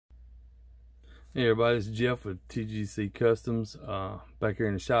Hey everybody, it's Jeff with TGC Customs. Back here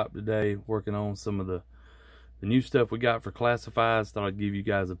in the shop today, working on some of the new stuff we got for classifieds. Thought I'd give you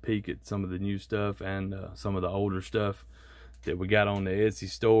guys a peek at some of the new stuff and some of the older stuff that we got on the Etsy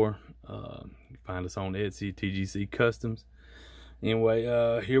store. You can find us on Etsy, TGC Customs. Anyway,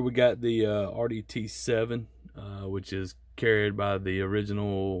 here we got the RDT7, which is carried by the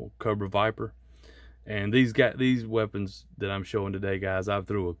original Cobra Viper. And these weapons that I'm showing today, guys, I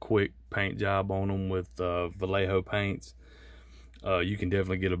threw a quick paint job on them with Vallejo paints. You can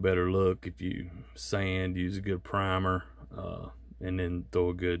definitely get a better look if you sand, use a good primer, and then throw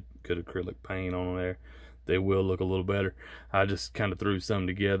a good acrylic paint on there. They will look a little better. I just kind of threw some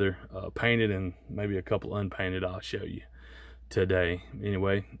together, painted, and maybe a couple unpainted I'll show you today.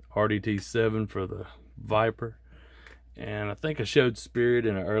 Anyway, RDT7 for the Viper. And I think I showed Spirit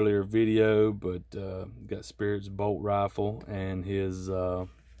in an earlier video, but got Spirit's bolt rifle and his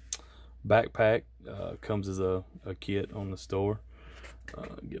backpack. Comes as a kit on the store.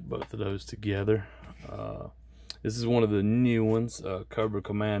 Get both of those together. This is one of the new ones, Cobra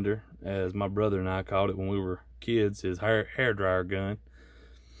Commander, as my brother and I called it when we were kids, his hair dryer gun.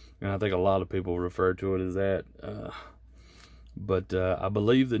 And I think a lot of people refer to it as that. But I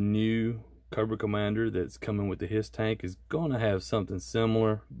believe the new Cobra Commander that's coming with the HISS tank is going to have something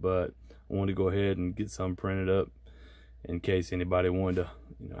similar, but I wanted to go ahead and get some printed up in case anybody wanted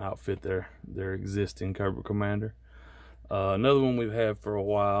to, outfit their existing Cobra Commander. Another one we've had for a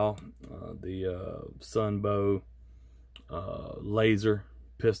while, the Sunbow laser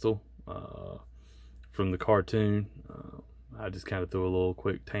pistol from the cartoon. I just kind of threw a little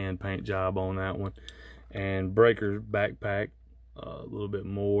quick tan paint job on that one. And Breaker's backpack, a little bit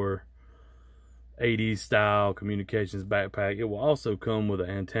more 80s style communications backpack. It will also come with an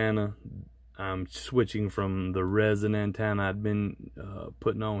antenna. I'm switching from the resin antenna I'd been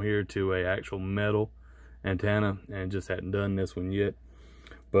putting on here to a actual metal antenna, and just hadn't done this one yet.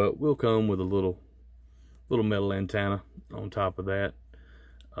 But we'll come with a little metal antenna on top of that.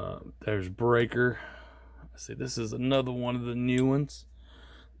 There's Breaker. See, this is another one of the new ones.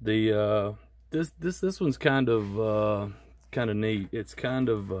 The this one's kind of neat. It's kind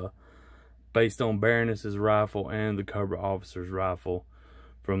of based on Baroness's rifle and the Cobra Officer's rifle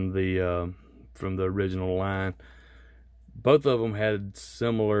from the original line. Both of them had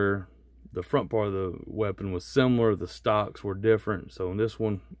similar. The front part of the weapon was similar. The stocks were different. So in this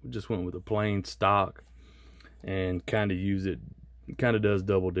one, we just went with a plain stock and kind of use it. Kind of does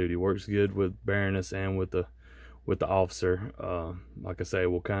double duty. Works good with Baroness and with the Officer. Like I say,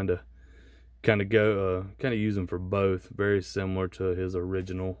 we'll kind of use them for both. Very similar to his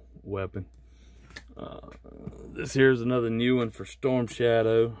original weapon. This here's another new one for Storm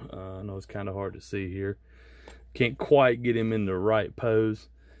Shadow. I know it's kind of hard to see here. Can't quite get him in the right pose.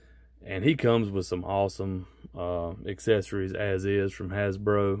 And he comes with some awesome accessories as is from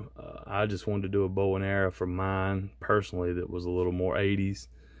Hasbro. I just wanted to do a bow and arrow for mine personally that was a little more 80s.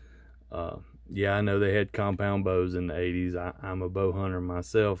 Yeah, I know they had compound bows in the 80s. I'm a bow hunter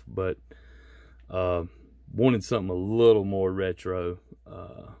myself, but wanted something a little more retro.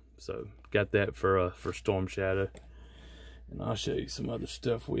 So got that for Storm Shadow. And I'll show you some other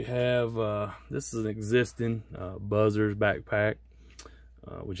stuff we have. This is an existing Buzzers backpack,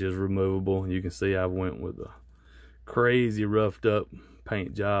 which is removable. You can see I went with a crazy roughed up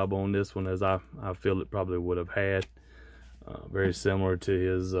paint job on this one, as I feel it probably would have had. Very similar to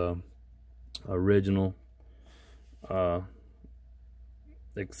his original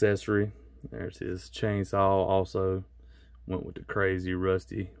accessory. There's his chainsaw. Also went with the crazy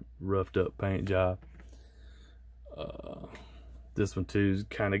rusty roughed up paint job. This one too's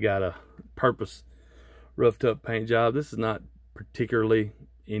kind of got a purpose roughed up paint job. This is not particularly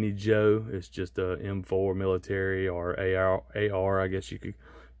any Joe. It's just a M4 military or AR, I guess you could,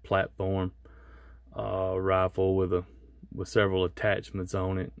 platform rifle with several attachments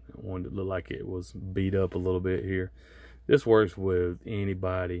on it. I wanted it to look like it was beat up a little bit here. This works with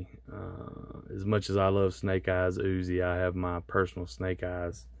anybody. As much as I love Snake Eyes Uzi, I have my personal Snake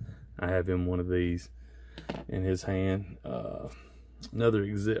Eyes. I have him one of these in his hand. Another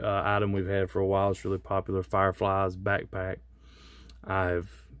item we've had for a while is really popular, Firefly's backpack. I've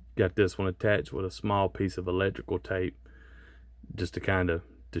got this one attached with a small piece of electrical tape just to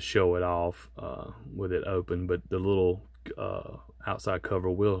show it off with it open, but the little outside cover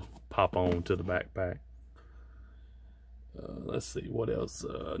will pop on to the backpack. Let's see what else.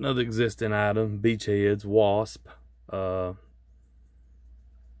 Another existing item, Beachhead's Wasp.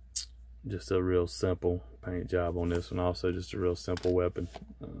 Just a real simple paint job on this one. Also just a real simple weapon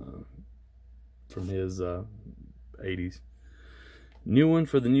from his 80s. New one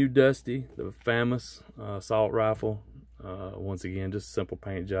for the new Dusty, the famous assault rifle. Once again, just a simple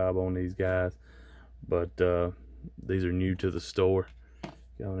paint job on these guys, but these are new to the store.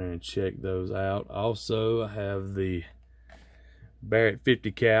 Go in there and check those out. Also, I have the Barrett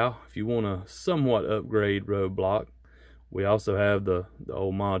 50 cal if you want to somewhat upgrade roadblock. We also have the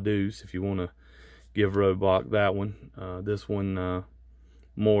old Ma Deuce if you want to give roadblock that one. This one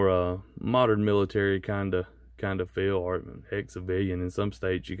more modern military kind of feel, or ex-civilian. In some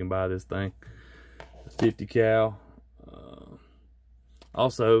states you can buy this thing. 50 cal.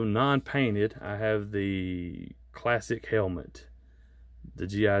 Also non-painted, I have the classic helmet, the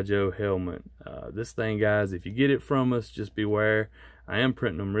G.I. Joe helmet. This thing, guys, if you get it from us, just beware. I am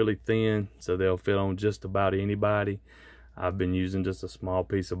printing them really thin so they'll fit on just about anybody. I've been using just a small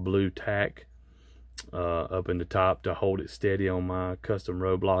piece of blue tack up in the top to hold it steady on my custom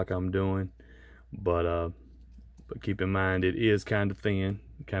roadblock I'm doing, but keep in mind it is kind of thin.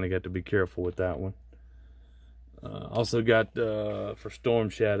 You kind of got to be careful with that one. Also got for Storm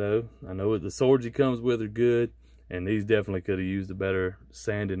Shadow, I know the swords he comes with are good, and these definitely could have used a better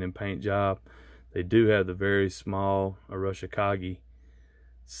sanding and paint job. They do have the very small Arashikage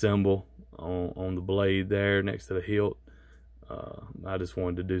symbol on the blade there next to the hilt. I just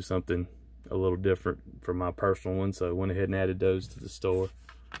wanted to do something a little different for my personal one, so I went ahead and added those to the store.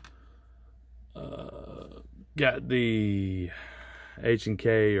 Got the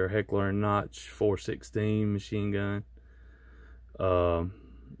H&K or Heckler & Notch 416 machine gun,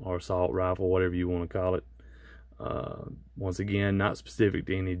 or assault rifle, whatever you want to call it. Once again, not specific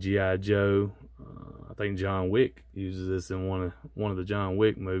to any G.I. Joe. I think John Wick uses this in one of the John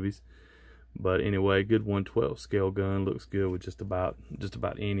Wick movies. But anyway, good 112 scale gun, looks good with just about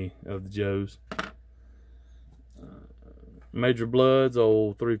any of the Joes. Major Blood's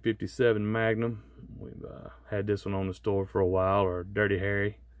old 357 Magnum. We've had this one on the store for a while, or Dirty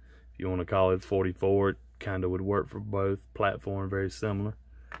Harry, if you want to call it. 44. It kind of would work for both. Platform very similar.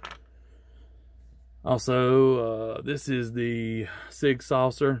 Also, this is the Sig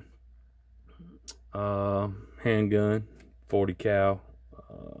Saucer handgun, 40 cal.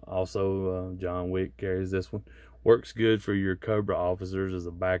 Also, John Wick carries this one. Works good for your Cobra officers as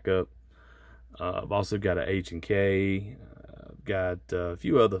a backup. I've also got an H&K. I've got a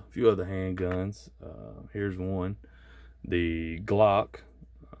few other handguns. Here's one, the Glock,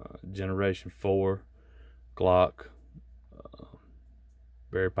 Generation 4 Glock.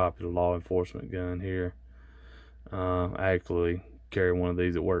 Very popular law enforcement gun here. I actually carry one of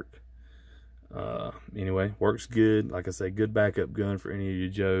these at work. Anyway, works good. Like I say, good backup gun for any of your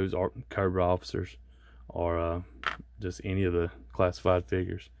Joes or Cobra officers, or just any of the classified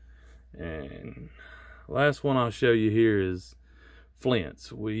figures. And last one I'll show you here is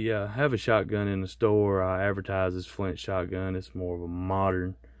Flint's. We have a shotgun in the store. I advertise as Flint shotgun. It's more of a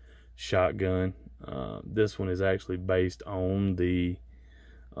modern shotgun. This one is actually based on the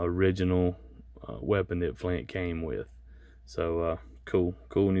original weapon that Flint came with. So cool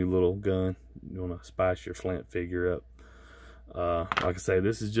new little gun. You want to spice your Flint figure up. Like I say,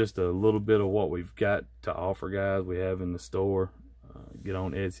 this is just a little bit of what we've got to offer, guys. We have in the store. Get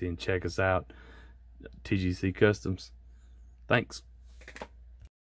on Etsy and check us out. TGC Customs. Thanks.